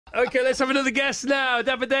Okay, let's have another guest now.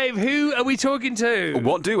 Dapper Dave, who are we talking to?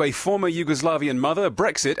 What do a former Yugoslavian mother,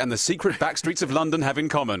 Brexit, and the secret backstreets of London have in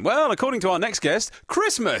common? Well, according to our next guest,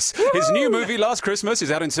 Christmas. Woo! His new movie, Last Christmas,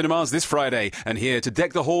 is out in cinemas this Friday. And here to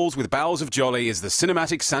deck the halls with bowls of jolly is the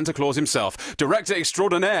cinematic Santa Claus himself, director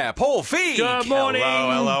extraordinaire, Paul Feig. Good morning,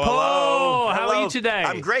 hello, Paul. How hello. are you today?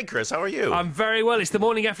 I'm great, Chris. How are you? I'm very well. It's the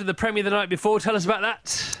morning after the premiere the night before. Tell us about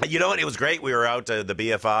that. You know what? It was great. We were out at the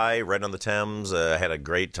BFI, right on the Thames. Had a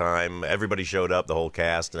great time. Everybody showed up, the whole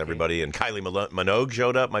cast and everybody. And Kylie Minogue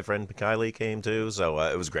showed up. My friend Kylie came too. So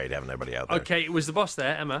it was great having everybody out there. Okay, was the boss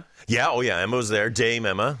there, Emma? Yeah, Emma was there. Dame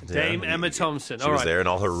Emma. Emma Thompson. She was there in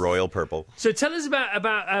all her royal purple. So tell us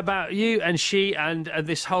about you and she and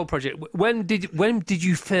this whole project. When did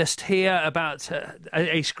you first hear about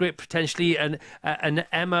a script potentially an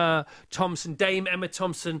Emma Thompson, Dame Emma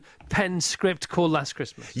Thompson pen script called Last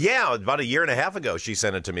Christmas? Yeah, about a year and a half ago she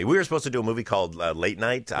sent it to me. We were supposed to do a movie called Late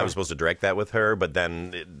Night. I was supposed to direct that with her, but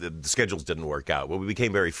then the schedules didn't work out. Well, we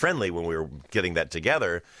became very friendly when we were getting that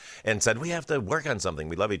together and said, we have to work on something.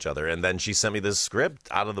 We love each other. And then she sent me this script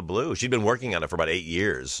out of the blue. She'd been working on it for about 8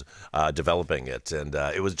 years, developing it. And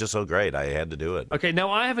it was just so great. I had to do it. Okay, now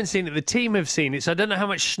I haven't seen it. The team have seen it, so I don't know how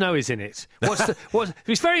much snow is in it.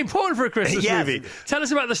 It's very important for a Christmas movie. Tell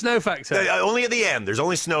us about the snow factor. Only at the end. There's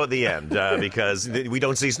only snow at the end because we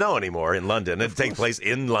don't see snow anymore in London. It takes place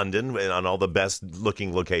in London on all the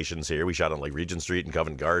best-looking locations here. We shot on like Regent Street and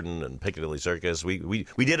Covent Garden and Piccadilly Circus. We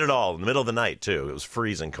did it all in the middle of the night too. It was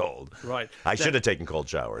freezing cold. Right. I should have taken cold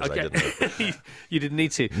showers. Okay. I didn't. You didn't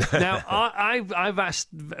need to. Now I've asked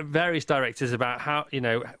various directors about how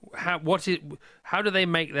do they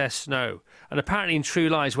make their snow? And apparently in True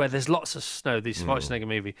Lies, where there's lots of snow, this Schwarzenegger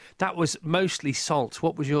movie, that was mostly salt.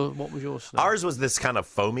 What was your snow? Ours was this kind of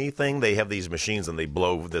foamy thing. They have these machines and they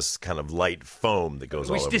blow this kind of light foam that goes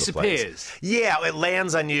all over the place. Which disappears. Yeah, it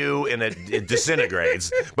lands on you and it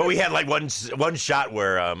disintegrates. But we had like one shot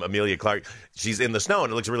where Amelia Clark, she's in the snow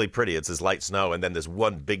and it looks really pretty. It's this light snow and then this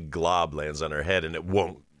one big glob lands on her head and it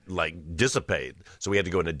won't dissipate, so we had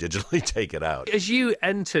to go in and digitally take it out. As you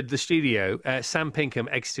entered the studio, Sam Pinkham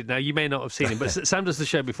exited. Now you may not have seen him, but Sam does the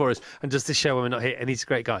show before us and does this show when we're not here, and he's a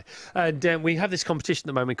great guy. And we have this competition at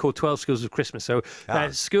the moment called 12 Schools of Christmas. So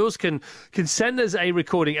schools can send us a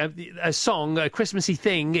recording, a song, a Christmassy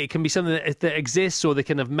thing. It can be something that exists, or they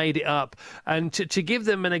can have made it up, and to give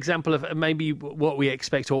them an example of maybe what we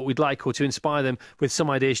expect or what we'd like, or to inspire them with some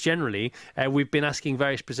ideas generally. We've been asking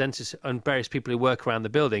various presenters and various people who work around the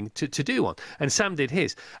building to do one, and Sam did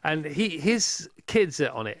his, and his kids are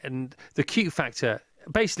on it, and the cute factor.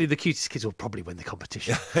 Basically, the cutest kids will probably win the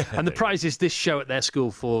competition, and the prize is this show at their school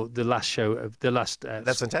for the last show of the last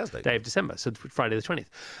that's fantastic day of December, so Friday the 20th.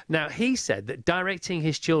 Now he said that directing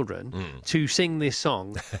his children to sing this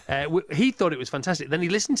song, he thought it was fantastic. Then he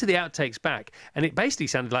listened to the outtakes back, and it basically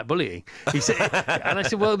sounded like bullying. He said, and I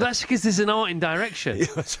said, well, that's because there's an art in direction. Yeah,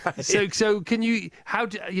 that's right. So can you? How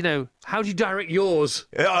do you direct yours?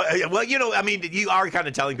 Well, I mean, you are kind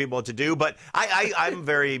of telling people what to do, but I'm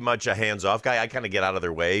very much a hands-off guy. I kind of get out of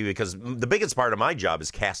their way because the biggest part of my job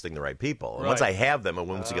is casting the right people. And once I have them, and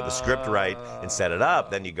once you get the script right and set it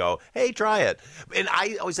up, then you go, hey, try it. And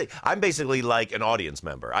I always say, I'm basically like an audience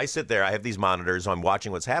member. I sit there, I have these monitors, so I'm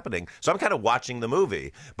watching what's happening. So I'm kind of watching the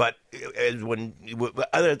movie. But when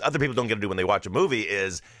other people don't get to do when they watch a movie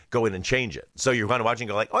is go in and change it. So you're kind of watching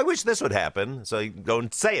and go like, oh, I wish this would happen. So you go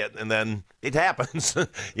and say it, and then it happens. And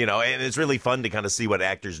it's really fun to kind of see what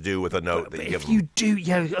actors do with a note that you give them. I was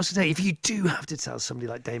going to say, if you do have to tell somebody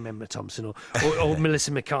like Dame Emma Thompson or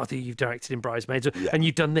Melissa McCarthy, you've directed in Bridesmaids, and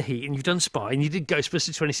you've done The Heat, and you've done Spy, and you did Ghostbusters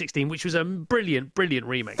 2016, which was a brilliant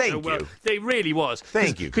remake. Thank you. It really was.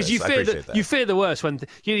 Thank you, because you fear the worst when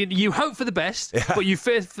you hope for the best, but you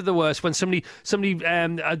fear for the worst when somebody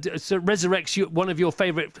resurrects one of your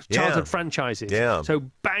favourite childhood franchises. Yeah. So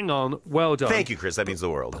bang on, well done. Thank you, Chris. That means the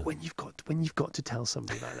world. But when you've got to tell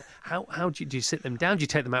somebody like that, how do you sit them down? Do you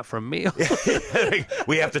take them out for a meal?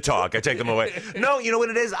 We have to talk. I take them away. No, you know what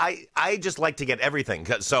it is? I just like to get everything.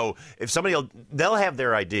 So if somebody they'll have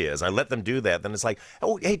their ideas. I let them do that. Then it's like,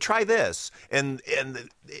 oh, hey, try this, and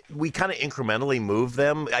we kind of incrementally move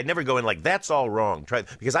them. I never go in like that's all wrong.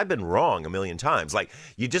 Because I've been wrong a million times. Like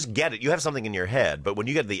you just get it. You have something in your head, but when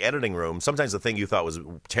you get to the editing room, sometimes the thing you thought was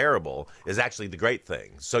terrible is actually the great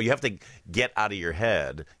thing. So you have to get out of your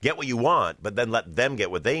head, get what you want, but then let them get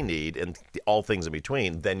what they need, and all things in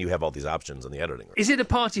between. Then you have all these options in the editing room. Is it a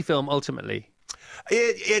party film ultimately?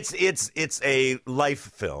 It's a life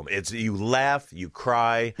film. You laugh, you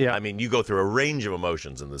cry. Yeah. I mean, you go through a range of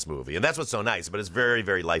emotions in this movie, and that's what's so nice. But it's very,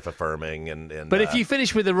 very life affirming. But if you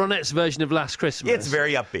finish with the Ronettes version of Last Christmas, it's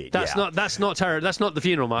very upbeat. That's not terrible. That's not the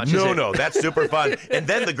funeral march. No, that's super fun. And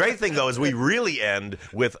then the great thing though is we really end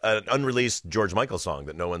with an unreleased George Michael song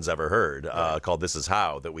that no one's ever heard, called "This Is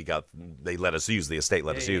How," that we got. They let us use. The estate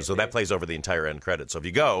let us use. So that plays over the entire end credits. So if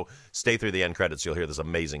you go, stay through the end credits, you'll hear this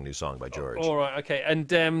amazing new song by George. All right, okay. And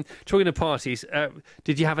talking of parties,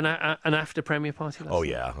 did you have an after premiere party last night? Oh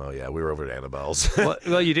yeah. We were over at Annabelle's.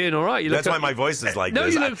 Well, you're doing all right. That's why my voice is like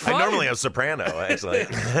this. You look fine. I normally have soprano, actually.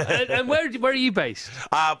 and where are you based?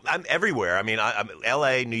 I'm everywhere. I mean, I'm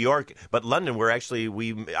L.A., New York, but London.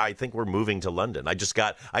 I think we're moving to London. I just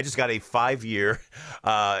got a 5-year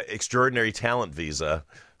extraordinary talent visa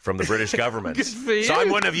from the British government. Good for you. So I'm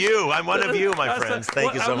one of you, my friends.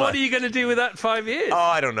 Thank you so much. What are you going to do with that 5 years? Oh,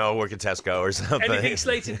 I don't know. Work at Tesco or something. Anything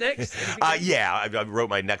slated next? Yeah, I wrote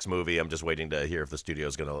my next movie. I'm just waiting to hear if the studio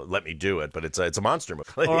is going to let me do it. But it's a monster movie.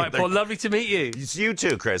 All right, Paul. Lovely to meet you. It's you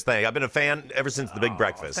too, Chris. Thank you. I've been a fan ever since The Big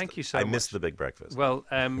Breakfast. Thank you so much. I missed The Big Breakfast. Well,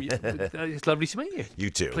 it's lovely to meet you. You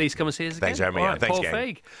too. Please come and see us again. Thanks for having me All on. right, Thanks, Paul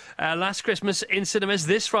gang. Feig. Last Christmas in cinemas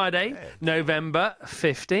this Friday, November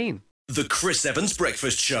 15. The Chris Evans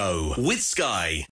Breakfast Show with Sky.